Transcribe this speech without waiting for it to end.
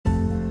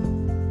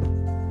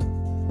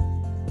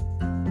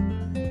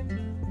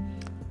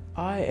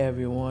Hi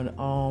everyone.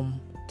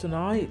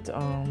 Tonight,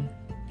 I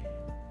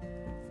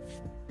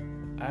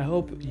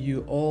hope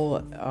you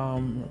all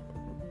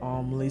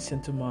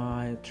listen to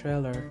my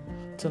trailer.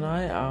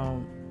 Tonight,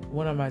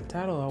 one of my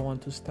title I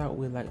want to start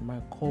with like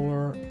my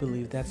core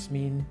belief. That's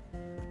mean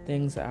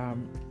things I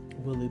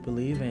really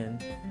believe in.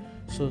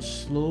 So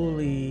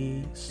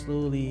slowly,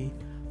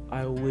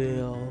 I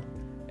will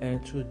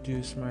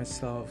introduce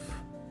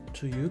myself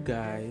to you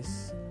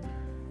guys.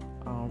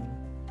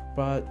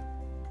 But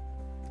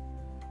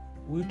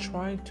we're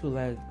trying to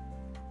like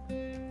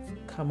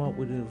come up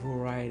with a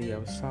variety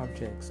of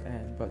subjects,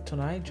 and but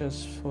tonight,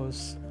 just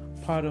first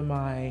part of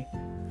my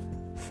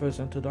first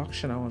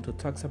introduction, I want to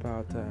talk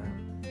about the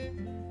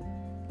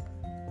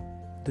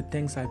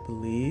things I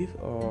believe,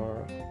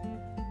 or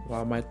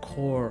well, my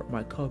core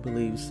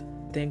beliefs,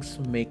 things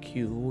to make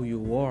you who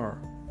you are.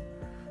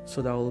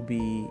 So that will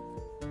be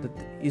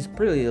it's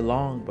pretty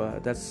long,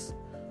 but that's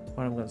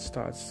what I'm gonna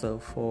start. So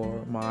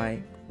for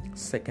my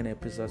second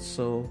episode,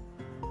 so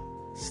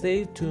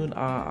stay tuned.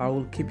 I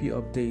will keep you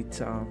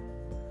updated.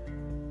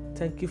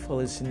 Thank you for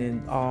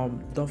listening.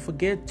 Don't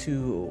forget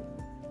to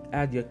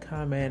add your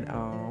comment.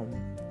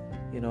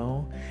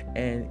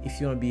 And if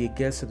you want to be a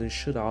guest of the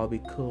show, that'll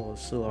be cool.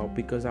 So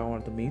because I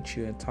want to meet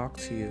you and talk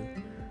to you,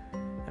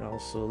 and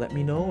also let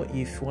me know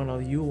if one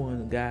of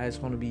you guys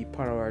want to be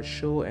part of our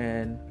show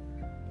and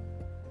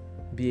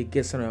be a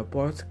guest on our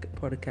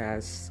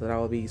podcast. So that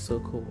will be so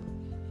cool.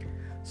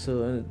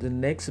 So in the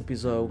next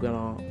episode, we're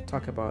gonna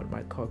talk about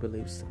my core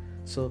beliefs.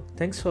 So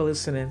thanks for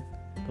listening.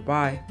 Bye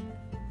bye.